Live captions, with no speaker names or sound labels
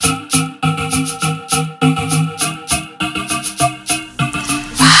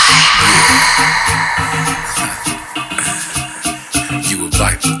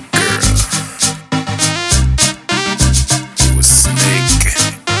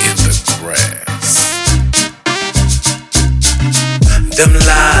them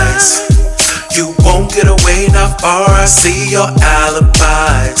lies. You won't get away, not far, I see your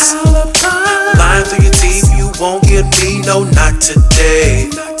alibis. Lying through your teeth, you won't get me, no, not today.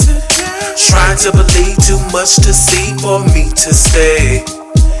 Trying to believe too much to see for me to stay.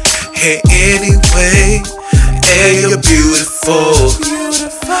 Hey, anyway, yeah, you're beautiful,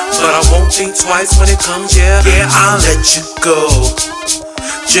 but I won't think twice when it comes, yeah, I'll let you go.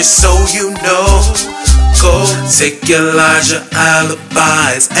 Just so you know, go take your lies, your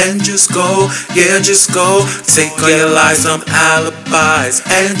alibis, and just go, yeah, just go. Take all your lies, alibis,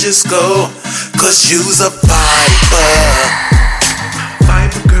 and just go, cause you's a viper.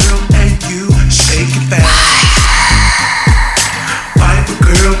 Viper girl, and you shake it fast. Viper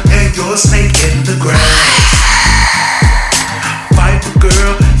girl, and you're a snake in the grass. Viper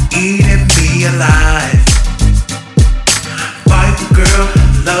girl, eating me alive. Viper girl,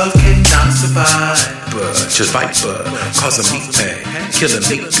 love cannot survive. Just viper, cause a meat bag, kill a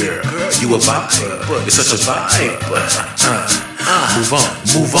meat girl. You a viper, it's such a viper. Move on,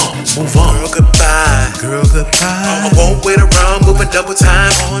 move on, move on. Girl, goodbye. Girl, goodbye. I won't wait around, moving double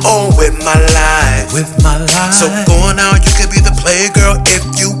time on with my life. With my life. So going out, you can be the play girl if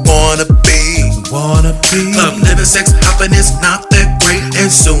you wanna be. Love, living, sex, happiness, not that great, and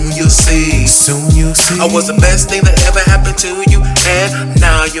soon you'll see. Soon you'll see. I was the best thing that ever happened to you, and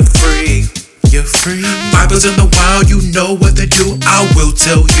now you're free. You're free. Vipers in the wild, you know what they do. I will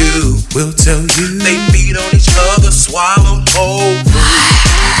tell you. We'll tell you. They feed on each other, swallow whole fruit.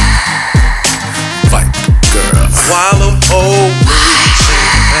 Viper girl. Swallow whole fruit.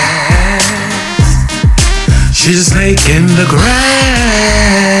 She's a snake in the grass.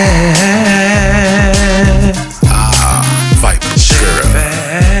 Viper girl.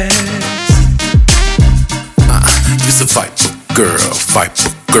 You's a viper girl. Viper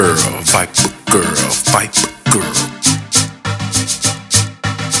girl. Viper girl. Viper girl.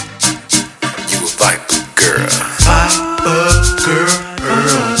 You a viper girl. Viper girl.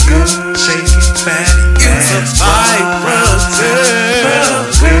 Shake it fat. You's a viper girl.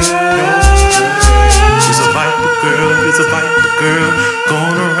 She's a viper girl. She's a viper girl.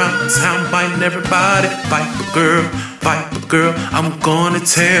 Going around town biting everybody. Viper girl. Viper girl. I'm gonna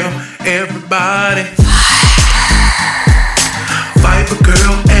tell everybody. Viper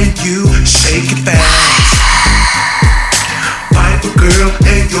girl, and you shake it fast. Viper girl,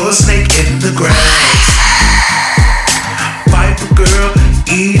 and you're a snake in the grass. Viper girl,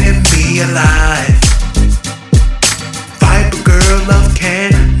 eating me alive. Viper girl, love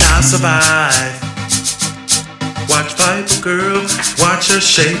cannot survive. Watch Viper girl, watch her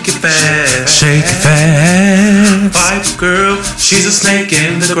shake it fast. Shake it fast. Viper girl, she's a snake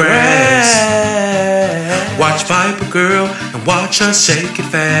in the grass. Watch Viper girl and watch her shake it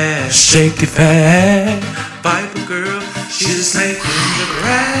fast. Shake it fast. Viper girl, she's a snake in the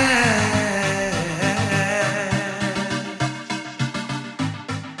grass.